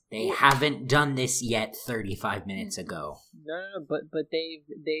supervillains. They haven't done this yet 35 minutes ago. No, but they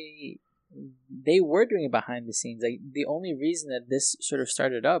were doing it behind the scenes. Like, the only reason that this sort of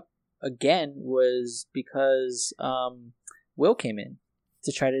started up again was because Will came in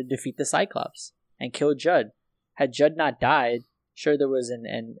to try to defeat the Cyclops and kill Judd. Had Judd not died, sure, there was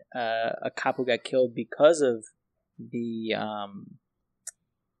a cop who got killed because of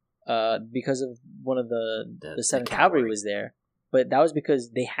because of one of the 7th Cavalry was there, but that was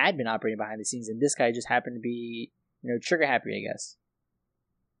because they had been operating behind the scenes, and this guy just happened to be, trigger happy, I guess.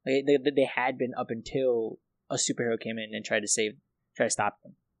 Like, they had been up until a superhero came in and tried to stop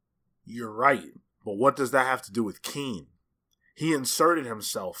them. You're right, but what does that have to do with Kane? He inserted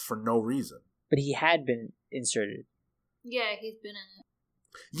himself for no reason. But he had been inserted. Yeah, he's been in it.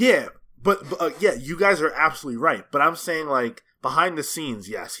 Yeah, but yeah, you guys are absolutely right. But I'm saying, like, behind the scenes,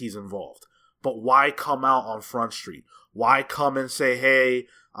 yes, he's involved. but why come out on Front Street? Why come and say, hey,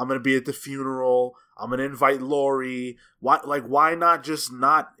 I'm going to be at the funeral, I'm going to invite Lori? Why not just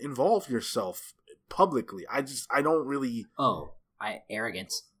not involve yourself publicly? I don't really...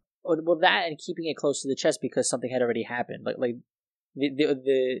 Arrogance. Well, that and keeping it close to the chest because something had already happened. Like they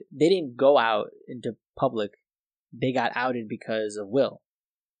didn't go out into public. They got outed because of Will.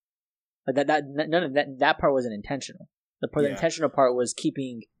 Like none of that part wasn't intentional. The intentional part was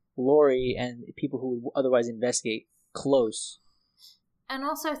keeping Lori and people who would otherwise investigate close. And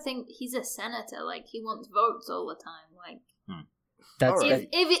also think he's a senator. Like, he wants votes all the time. Like, that's right.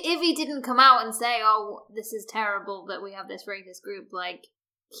 if he didn't come out and say, "Oh, this is terrible that we have this racist group," like,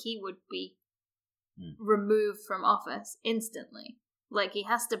 he would be removed from office instantly. Like, he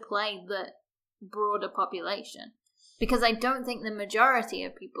has to play the broader population. Because I don't think the majority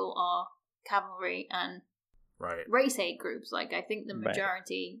of people are cavalry and race hate groups. Like, I think the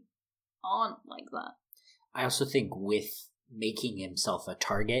majority aren't like that. I also think with making himself a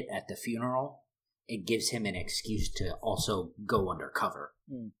target at the funeral, it gives him an excuse to also go undercover.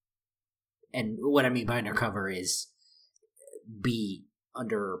 And what I mean by undercover is be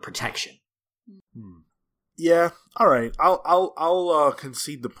under protection. Yeah, all right. I'll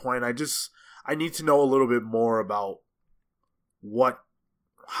concede the point. I need to know a little bit more about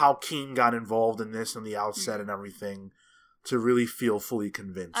how Keen got involved in this and the outset and everything to really feel fully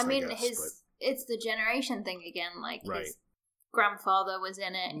convinced. I mean, it's the generation thing again. Like, his grandfather was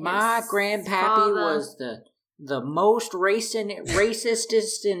in it. My grandpappy was the most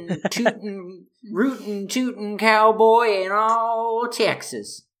racistest and rootin' tootin' cowboy in all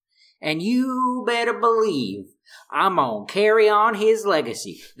Texas. And you better believe I'm gonna carry on his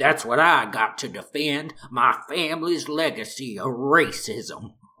legacy. That's what I got to defend, my family's legacy of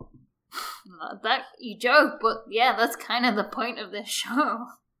racism. That you joke, but yeah, that's kind of the point of this show.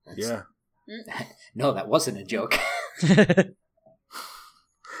 Yeah. No, that wasn't a joke.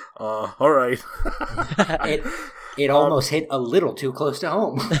 All right. It almost hit a little too close to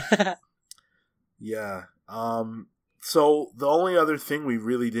home. Yeah. So the only other thing we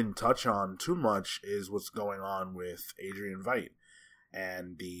really didn't touch on too much is what's going on with Adrian Veidt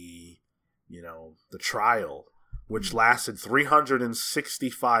and the trial, which lasted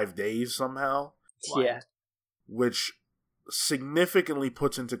 365 days somehow. Yeah. Which significantly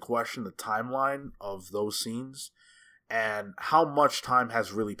puts into question the timeline of those scenes and how much time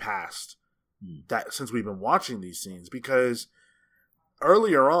has really passed that since we've been watching these scenes, because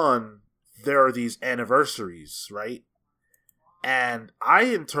earlier on there are these anniversaries, right? And I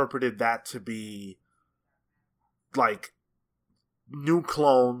interpreted that to be like new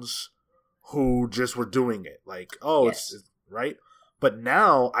clones who just were doing it. Like, it's right? But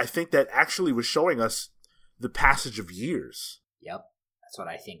now I think that actually was showing us the passage of years. Yep. That's what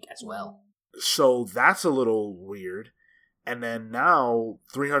I think as well. So that's a little weird. And then now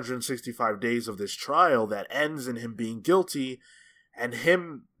 365 days of this trial that ends in him being guilty and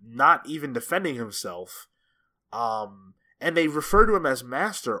him not even defending himself. And they refer to him as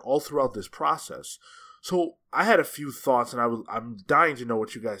master all throughout this process. So I had a few thoughts, and I'm dying to know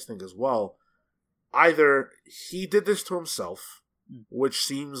what you guys think as well. Either he did this to himself, which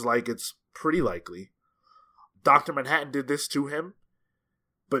seems like it's pretty likely. Dr. Manhattan did this to him,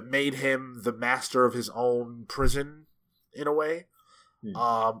 but made him the master of his own prison, in a way.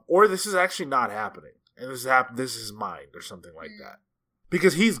 Or this is actually not happening, and this is mind, or something like that.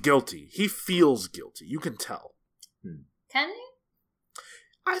 Because he's guilty. He feels guilty. You can tell. Can you?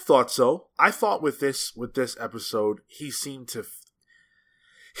 I thought so. I thought with this episode, he seemed to...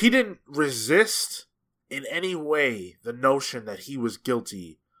 he didn't resist in any way the notion that he was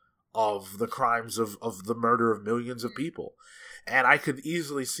guilty of the crimes of the murder of millions of people. And I could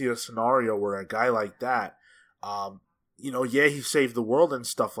easily see a scenario where a guy like that, he saved the world and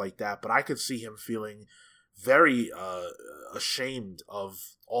stuff like that, but I could see him feeling very ashamed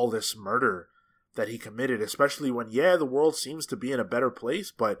of all this murder that he committed, especially when, the world seems to be in a better place,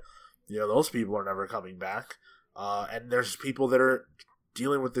 but, those people are never coming back. And there's people that are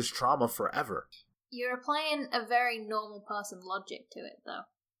dealing with this trauma forever. You're applying a very normal person logic to it, though.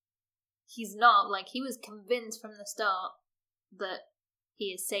 He's not, he was convinced from the start that he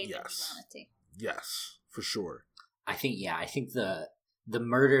is saving humanity. Yes, for sure. I think the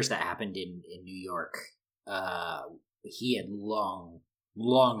murders that happened in New York, he had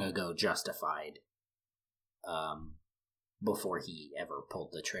long ago justified before he ever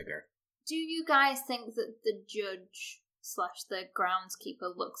pulled the trigger. Do you guys think that the judge / the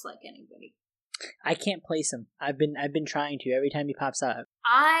groundskeeper looks like anybody? I can't place him. I've been trying to every time he pops out.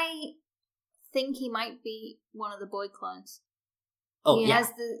 I think he might be one of the boy clones. Oh, he has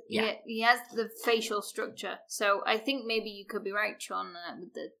the facial structure. So I think maybe you could be right, Sean.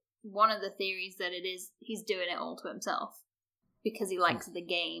 One of the theories that he's doing it all to himself because he likes the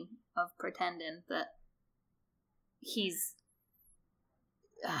game of pretending that he's.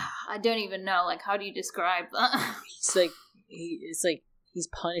 I don't even know. Like, how do you describe that? It's like he's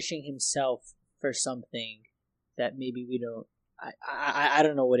punishing himself for something that maybe we don't. I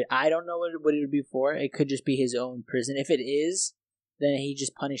don't know what it would be for. It could just be his own prison. If it is, then he's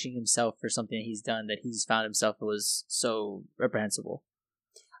just punishing himself for something he's done that he's found himself was so reprehensible.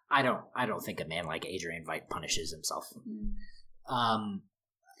 I don't think a man like Adrian Veidt punishes himself.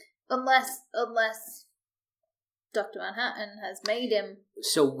 Unless Dr. Manhattan has made him.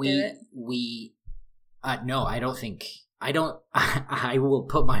 So no, I don't think. I will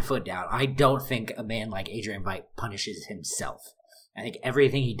put my foot down. I don't think a man like Adrian Veidt punishes himself. I think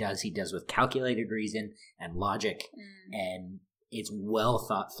everything he does with calculated reason and logic, and it's well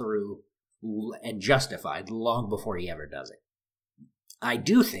thought through and justified long before he ever does it. I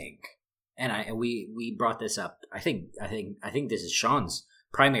do think, and we brought this up. I think this is Sean's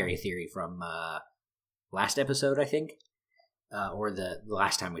primary theory from last episode. I think, or the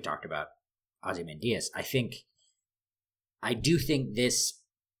last time we talked about Ozymandias. I do think this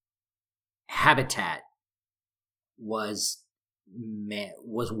habitat was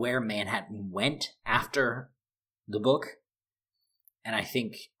where Manhattan went after the book, and I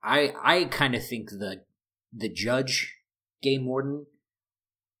think I kind of think the judge game warden.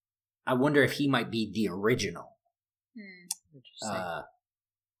 I wonder if he might be the original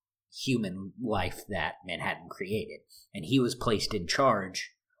human life that Manhattan created, and he was placed in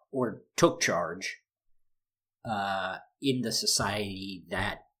charge or took charge in the society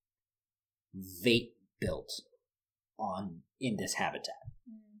that Veidt built in this habitat.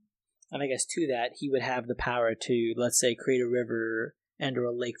 And I guess to that, he would have the power to, let's say, create a river and or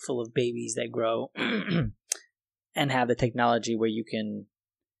a lake full of babies that grow and have the technology where you can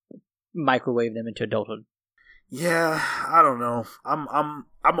microwave them into adulthood. Yeah, I don't know.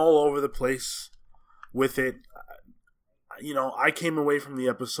 I'm all over the place with it. I came away from the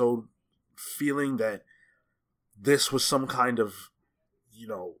episode feeling that this was some kind of,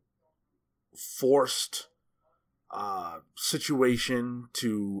 forced situation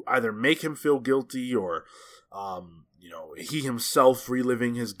to either make him feel guilty or, he himself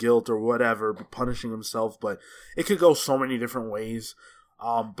reliving his guilt or whatever, punishing himself. But it could go so many different ways.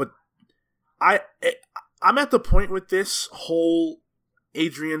 But I'm at the point with this whole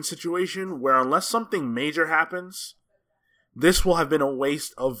Adrian situation where unless something major happens, this will have been a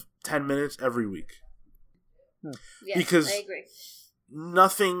waste of 10 minutes every week. Yes, because I agree.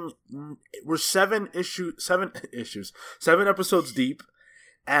 Nothing. We're 7 episodes deep,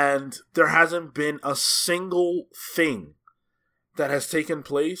 and there hasn't been a single thing that has taken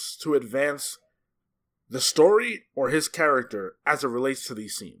place to advance the story or his character as it relates to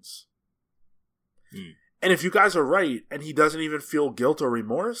these scenes. And if you guys are right, and he doesn't even feel guilt or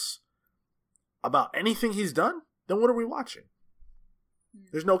remorse about anything he's done, then what are we watching?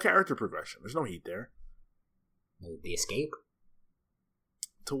 There's no character progression. There's no heat there. The escape?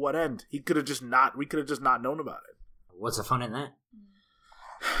 To what end? We could have just not known about it. What's the fun in that?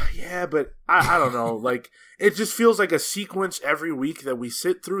 Yeah, but I don't know. Like, it just feels like a sequence every week that we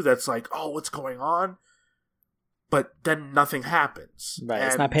sit through that's like, oh, what's going on? But then nothing happens. Right.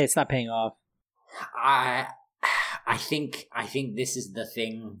 It's not paying off. I think this is the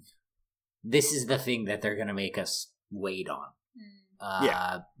thing. This is the thing that they're gonna make us wait on.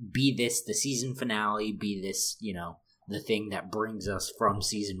 Be this the season finale, be this, the thing that brings us from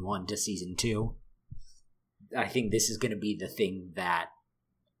season 1 to season 2. I think this is gonna be the thing that,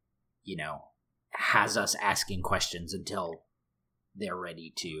 has us asking questions until they're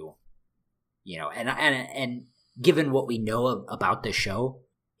ready to, and given what we know about the show,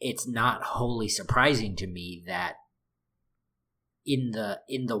 it's not wholly surprising to me that in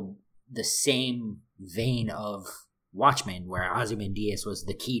the same vein of Watchmen, where Ozymandias was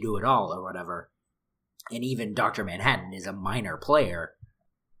the key to it all or whatever, and even Dr. Manhattan is a minor player,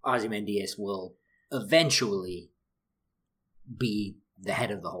 Ozymandias will eventually be the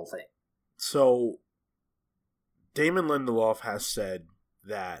head of the whole thing. So, Damon Lindelof has said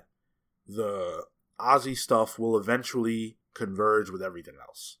that the Ozzy stuff will eventually converge with everything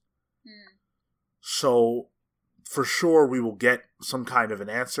else. So, for sure, we will get some kind of an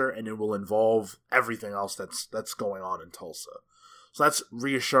answer, and it will involve everything else that's going on in Tulsa. So that's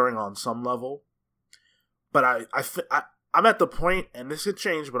reassuring on some level. But I'm at the point, and this could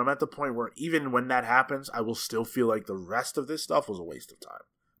change, but I'm at the point where even when that happens, I will still feel like the rest of this stuff was a waste of time.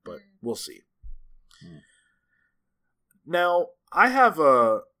 But we'll see. Now, I have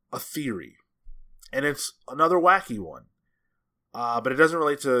a theory, and it's another wacky one. But it doesn't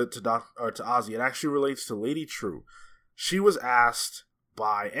relate to Ozzy. It actually relates to Lady True. She was asked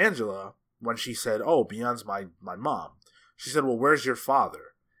by Angela when she said, "Oh, Beyond's my mom." She said, "Well, where's your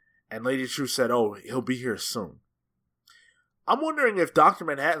father?" And Lady True said, "Oh, he'll be here soon." I'm wondering if Dr.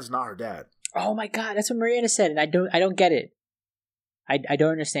 Manhattan's not her dad. Oh my god, that's what Mariana said, and I don't get it. I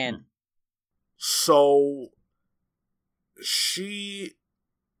don't understand. So she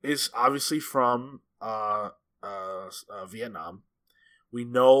is obviously from Vietnam. We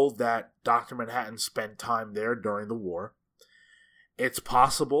know that Dr. Manhattan spent time there during the war. It's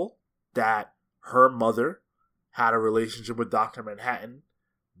possible that her mother had a relationship with Dr. Manhattan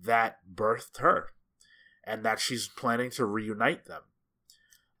that birthed her, and that she's planning to reunite them,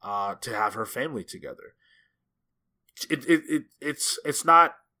 to have her family together. It's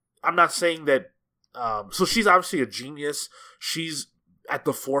not. I'm not saying that. So she's obviously a genius. She's at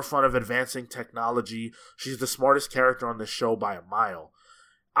the forefront of advancing technology. She's the smartest character on this show by a mile.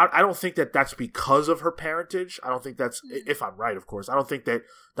 I don't think that that's because of her parentage. I don't think that's, if I'm right, of course. I don't think that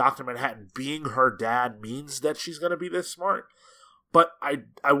Dr. Manhattan being her dad means that she's going to be this smart. But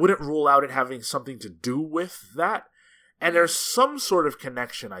I wouldn't rule out it having something to do with that. And there's some sort of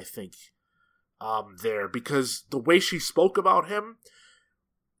connection, I think, there. Because the way she spoke about him,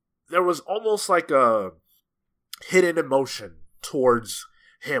 there was almost like a hidden emotion towards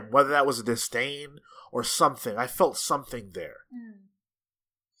him. Whether that was a disdain or something. I felt something there.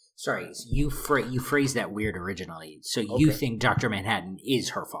 Sorry, you phrased that weird originally. So you think Dr. Manhattan is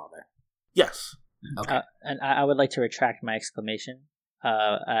her father? Yes. Okay. And I would like to retract my exclamation.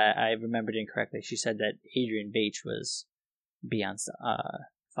 I remembered incorrectly. She said that Adrian Bates was Beyond's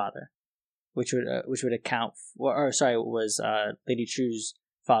father, which would account for, was Lady True's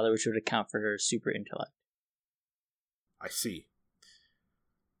father, which would account for her super intellect. I see.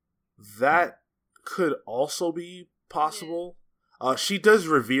 That could also be possible. She does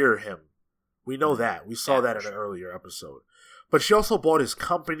revere him. We know that. We saw that in an earlier episode. But she also bought his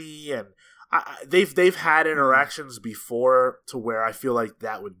company, and they've had interactions before to where I feel like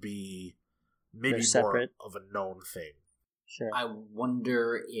that would be maybe more of a known thing. Sure. I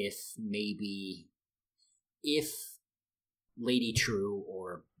wonder if maybe if Lady True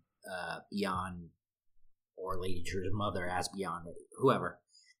or Beyond or Lady True's mother as Beyond, whoever,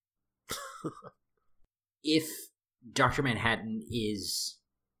 if Dr. Manhattan is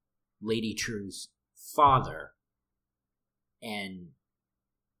Lady True's father and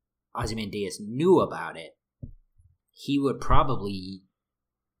Ozymandias knew about it, he would probably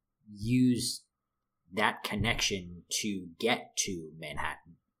use that connection to get to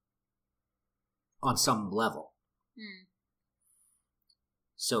Manhattan on some level.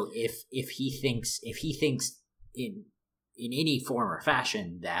 So if he thinks in any form or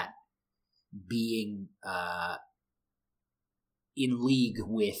fashion that being in league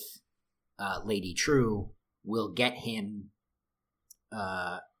with Lady True will get him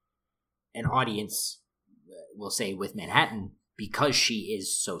an audience, we'll say, with Manhattan, because she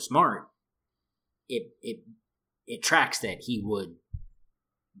is so smart, it tracks that he would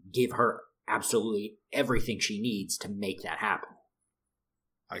give her absolutely everything she needs to make that happen.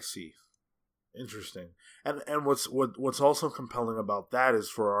 I see. Interesting. And what's also compelling about that is,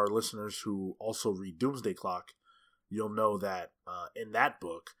 for our listeners who also read Doomsday Clock, you'll know that in that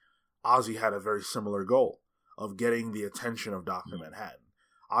book, Ozzy had a very similar goal of getting the attention of Dr. Manhattan.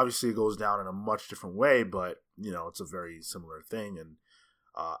 Obviously, it goes down in a much different way, but, it's a very similar thing. And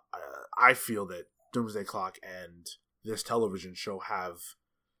I feel that Doomsday Clock and this television show have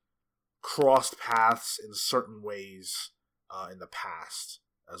crossed paths in certain ways in the past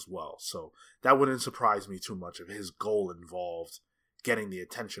as well. So that wouldn't surprise me too much if his goal involved getting the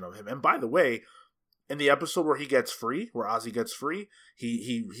attention of him. And by the way, in the episode where he gets free, where Ozzy gets free,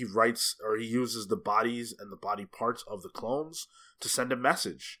 he writes, or he uses the bodies and the body parts of the clones to send a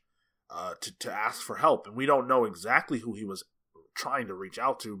message to ask for help. And we don't know exactly who he was trying to reach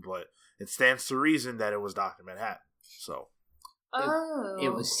out to, but it stands to reason that it was Dr. Manhattan. So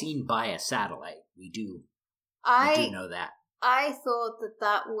it was seen by a satellite. We do know that. I thought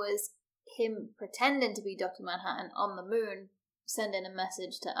that was him pretending to be Dr. Manhattan on the moon, sending a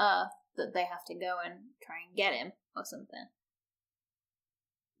message to Earth that they have to go and try and get him or something.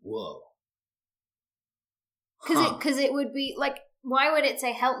 Whoa. Because it would be like, why would it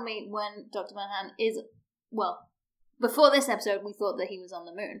say help me when Dr. Manhattan is, well, before this episode we thought that he was on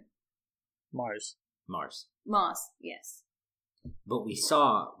the moon. Mars, yes. But we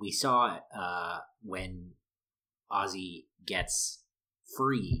saw when Ozzy gets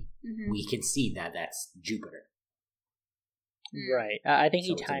free, we can see that that's Jupiter. Right. I think So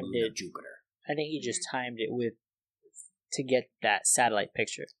he it's a timed moon it. of Jupiter. I think he just timed it to get that satellite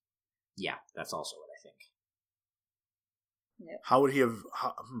picture. Yeah, that's also what I think. Yep. How would he have?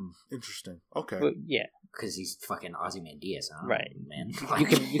 Interesting. Okay. Well, yeah. Because he's fucking Ozymandias, huh? Right. Man.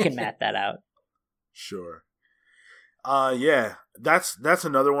 You can math that out. Sure. Yeah. That's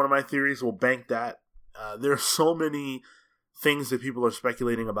another one of my theories. We'll bank that. There's so many things that people are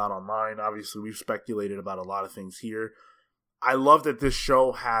speculating about online. Obviously, we've speculated about a lot of things here. I love that this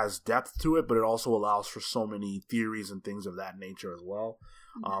show has depth to it, but it also allows for so many theories and things of that nature as well.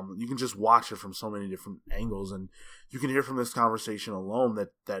 You can just watch it from so many different angles, and you can hear from this conversation alone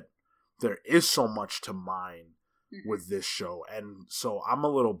that there is so much to mine with this show. And so I'm a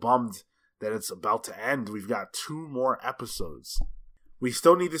little bummed that it's about to end. We've got 2 more episodes. We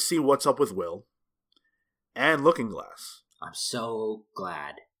still need to see what's up with Will and Looking Glass. I'm so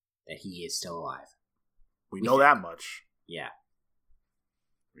glad that he is still alive. We know that much. Yeah.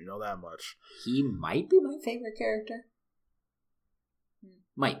 We know that much. He might be my favorite character.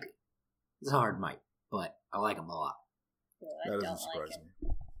 Might be. It's a hard might, but I like him a lot. Well, That doesn't surprise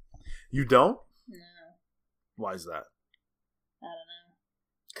me. You don't? No, Why is that? I don't know.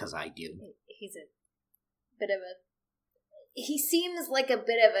 Because I do. He's a bit of a... He seems like a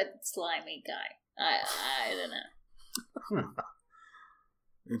bit of a slimy guy. I don't know.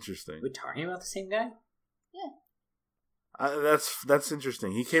 Interesting. We're talking about the same guy? Yeah. That's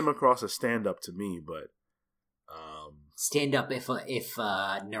interesting. He came across as stand-up to me, but... Stand up if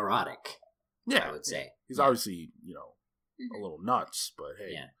neurotic, yeah, I would say. He's obviously, a little nuts, but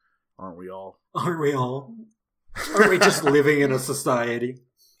hey, Yeah. aren't we all? Aren't we all? Aren't we just living in a society?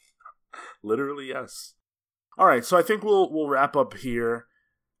 Literally, yes. All right, so I think we'll wrap up here.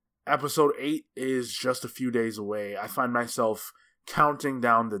 Episode 8 is just a few days away. I find myself counting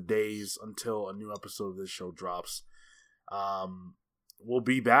down the days until a new episode of this show drops. We'll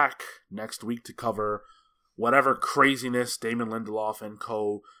be back next week to cover whatever craziness Damon Lindelof and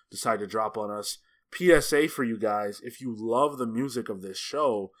co. decide to drop on us. PSA for you guys, if you love the music of this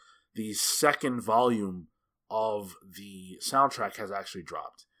show, the second volume of the soundtrack has actually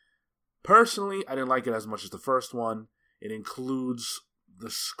dropped. Personally, I didn't like it as much as the first one. It includes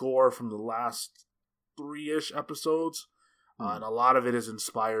the score from the last 3-ish episodes, and a lot of it is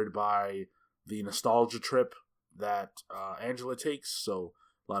inspired by the nostalgia trip that Angela takes, so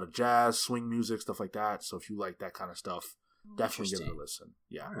a lot of jazz, swing music, stuff like that. So if you like that kind of stuff, definitely give it a listen.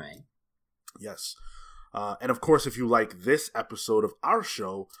 Yeah. All right. Yes. And of course, if you like this episode of our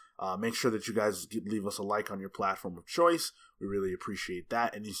show, make sure that you guys leave us a like on your platform of choice. We really appreciate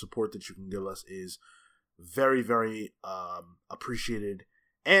that. Any support that you can give us is very, very appreciated.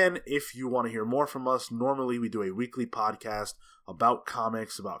 And if you want to hear more from us, normally we do a weekly podcast about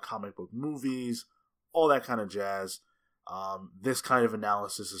comics, about comic book movies, all that kind of jazz. This kind of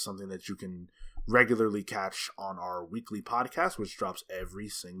analysis is something that you can regularly catch on our weekly podcast, which drops every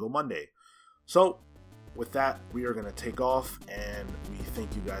single Monday. So, with that, we are going to take off, and we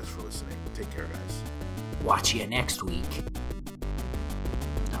thank you guys for listening. Take care, guys. Watch you next week.